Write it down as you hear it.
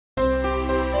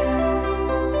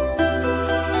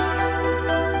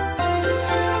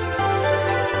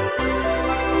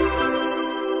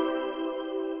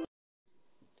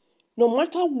No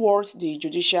matter what the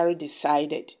judiciary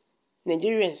decided,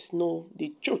 Nigerians know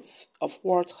the truth of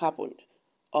what happened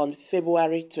on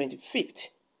February 25th.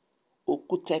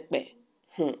 Okutekpe.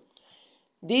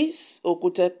 This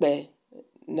Okutekpe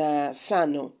na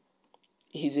Sano,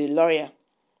 he's a lawyer.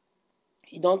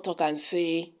 He don't talk and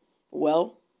say,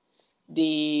 well,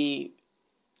 the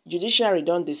judiciary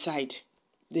don't decide.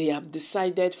 They have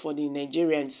decided for the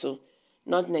Nigerians, so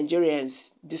not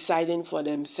Nigerians deciding for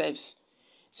themselves.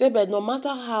 Say, but no matter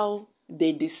how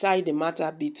they decide the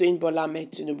matter between Bola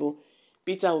Ahmed Tinubu,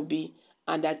 Peter Obi,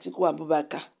 and Atiku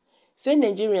Abubakar, say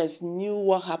Nigerians knew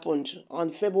what happened on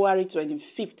February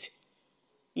 25th,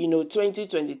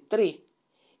 2023.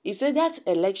 He said that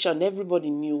election, everybody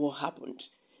knew what happened.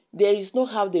 There is no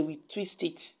how they will twist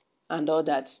it and all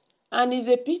that. And it's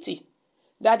a pity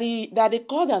that the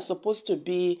court are supposed to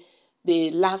be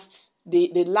the last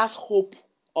hope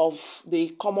of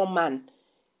the common man.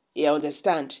 You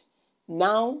understand?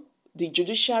 Now, the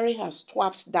judiciary has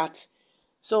twapped that.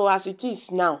 So as it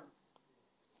is now,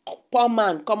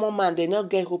 common man, they not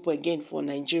get hope again for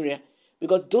Nigeria.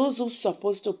 Because those who are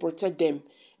supposed to protect them,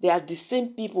 they are the same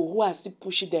people who are still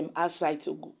pushing them outside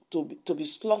to be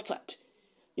slaughtered.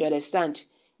 You understand?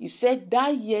 He said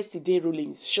that yesterday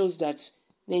ruling shows that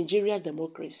Nigeria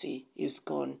democracy is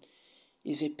gone.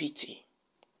 It's a pity.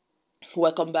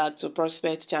 Welcome back to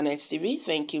Prospect Channel TV.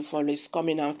 Thank you for always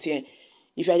coming out here.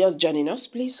 If you are just joining us,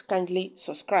 please kindly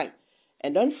subscribe.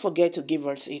 And don't forget to give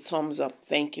us a thumbs up.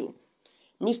 Thank you.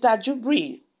 Mr.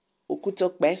 Jubri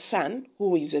Okutokpe San,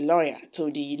 who is a lawyer to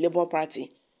the Labour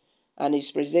Party, and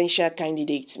his presidential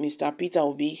candidate, Mr. Peter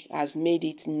Obi, has made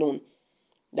it known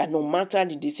that no matter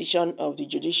the decision of the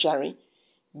judiciary,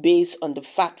 based on the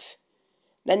facts,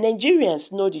 the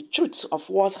Nigerians know the truth of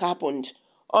what happened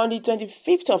on the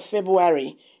 25th of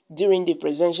February during the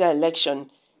presidential election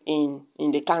in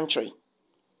the country.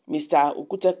 Mr.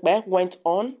 Okutekpe went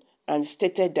on and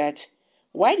stated that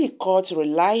while the court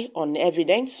rely on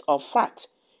evidence of fact,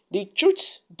 the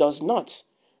truth does not,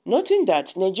 noting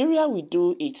that Nigeria will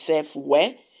do itself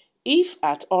well if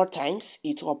at all times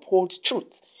it upholds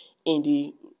truth in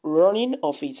the running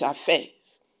of its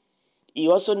affairs. He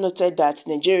also noted that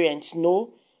Nigerians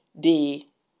know the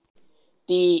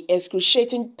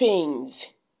excruciating pains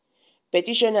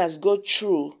petitioners go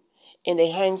through in the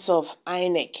hands of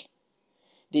INEC.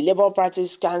 The Labour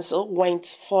Party's counsel went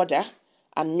further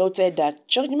and noted that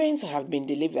judgments have been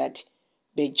delivered,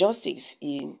 but justice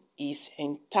is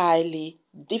entirely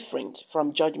different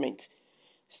from judgment,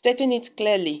 stating it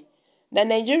clearly that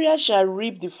Nigeria shall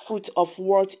reap the fruit of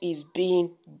what is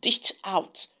being dished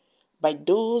out by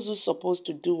those who are supposed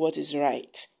to do what is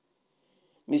right.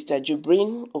 Mr.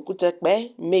 Jubrin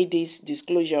Okutekpe made this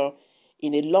disclosure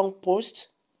in a long post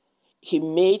he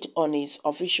made on his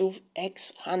official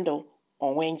X handle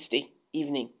on Wednesday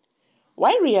evening.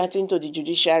 While reacting to the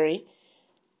judiciary,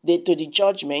 to the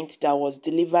judgment that was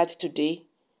delivered yesterday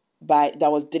by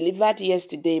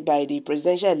the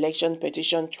Presidential Election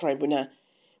Petition Tribunal,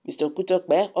 Mr.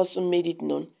 Okutekpe also made it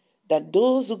known that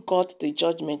those who got the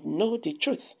judgment know the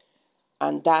truth,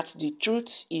 and that the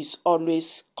truth is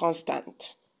always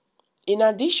constant. In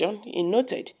addition, he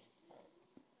noted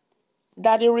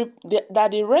that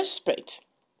they respect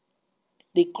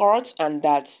the courts and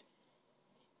that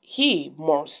he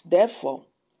must therefore,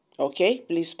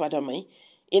 please pardon me.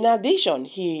 In addition,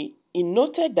 he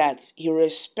noted that he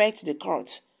respects the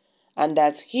courts and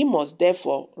that he must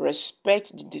therefore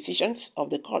respect the decisions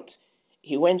of the court.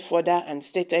 He went further and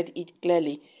stated it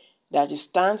clearly that he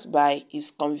stands by his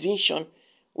conviction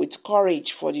with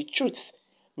courage for the truth,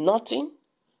 noting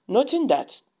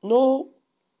that no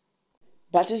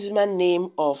baptismal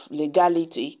name of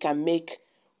legality can make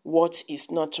what is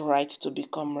not right to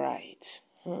become right.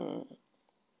 In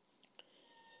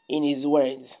his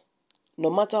words, no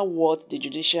matter what the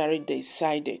judiciary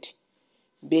decided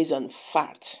based on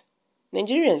facts,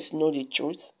 Nigerians know the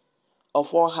truth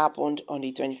of what happened on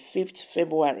the 25th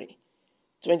February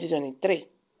 2023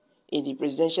 in the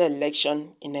presidential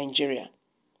election in Nigeria.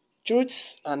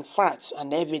 Truths and facts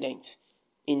and evidence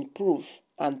in proof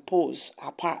and pose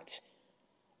apart.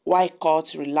 Why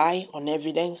courts rely on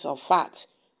evidence of facts,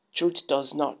 truth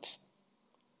does not.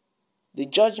 The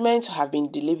judgments have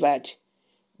been delivered.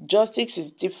 Justice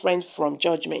is different from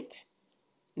judgment.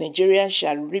 Nigeria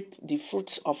shall reap the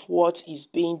fruits of what is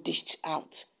being dished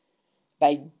out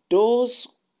by those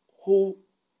who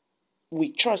we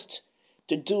trust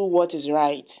to do what is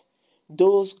right.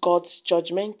 Those God's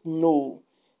judgment know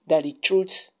the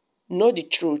truth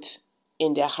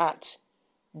in their hearts.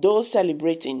 Those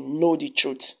celebrating know the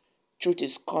truth. Truth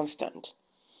is constant.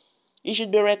 It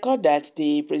should be recorded that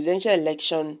the Presidential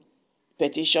Election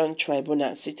Petition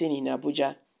Tribunal sitting in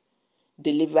Abuja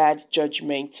delivered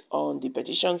judgment on the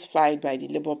petitions filed by the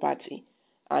Labour Party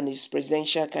and its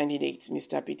presidential candidate,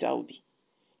 Mr. Peter Obi,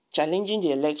 challenging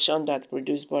the election that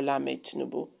produced Bola Ahmed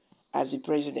Tinubu as the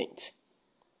president.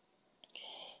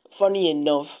 Funny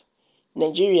enough,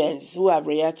 Nigerians who have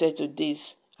reacted to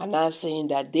this are now saying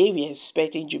that they were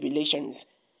expecting jubilations,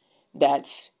 that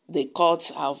the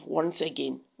courts have once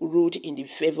again ruled in the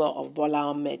favor of Bola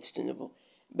Ahmed Tinubu.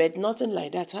 But nothing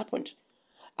like that happened.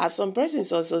 As some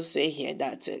persons also say here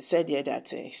that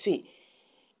see,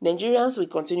 Nigerians will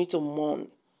continue to mourn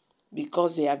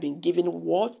because they have been given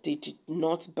what they did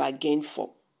not bargain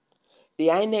for. The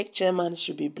INEC chairman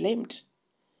should be blamed.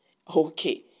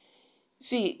 Okay.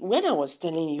 See, when I was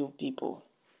telling you people,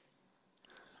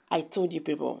 I told you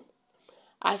people,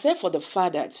 I said for the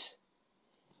fact that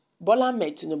Bola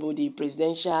Ahmed Tinubu, the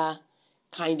presidential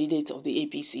candidate of the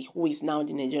APC, who is now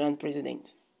the Nigerian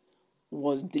president,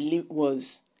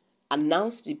 was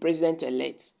announced the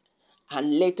president-elect,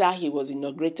 and later he was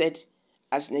inaugurated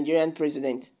as Nigerian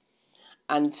president,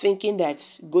 and thinking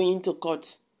that going to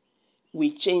court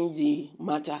will change the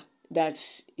matter, that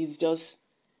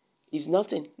is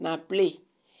nothing, now play.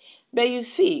 But you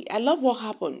see, I love what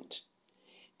happened.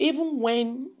 Even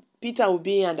when Peter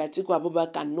Obi and Atiku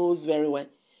Abubakar knows very well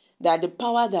that the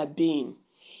power that being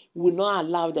will not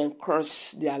allow them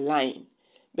cross their line,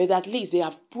 but at least they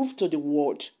have proved to the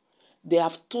world, they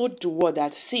have told the world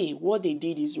that, see, what they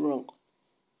did is wrong.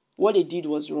 What they did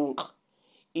was wrong.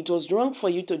 It was wrong for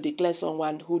you to declare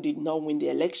someone who did not win the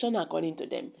election according to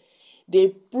them. They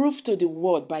proved to the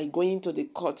world by going to the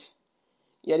courts.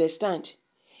 You understand?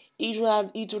 It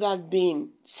would have been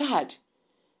sad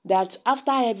that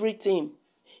after everything,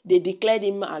 they declared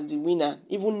him as the winner,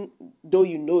 even though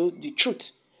you know the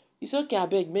truth. It's okay, I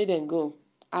beg, make them go.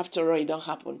 After all, it don't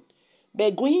happen.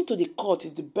 But going to the court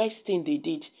is the best thing they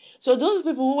did. So those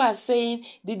people who are saying,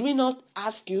 did we not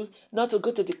ask you not to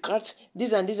go to the court,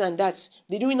 this and this and that?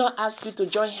 Did we not ask you to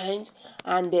join hands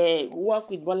and work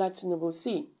with Bola Tinubu?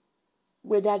 See,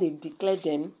 whether they declared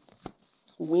them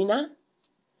winner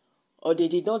or they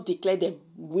did not declare them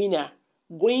winner,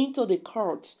 going to the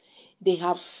court, they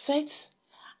have set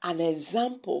an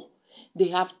example. They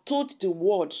have told the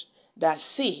world that,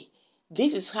 see,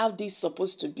 this is how this is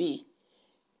supposed to be.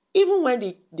 Even when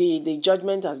the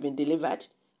judgment has been delivered,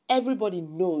 everybody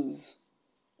knows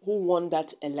who won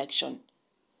that election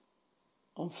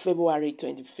on February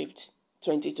 25th,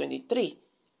 2023.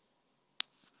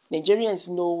 Nigerians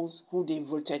knows who they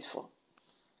voted for.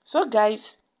 So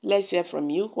guys, let's hear from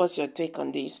you. What's your take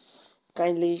on this?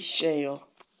 Kindly share your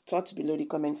thoughts below the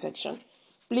comment section.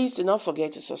 Please do not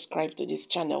forget to subscribe to this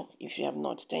channel if you have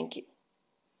not. Thank you.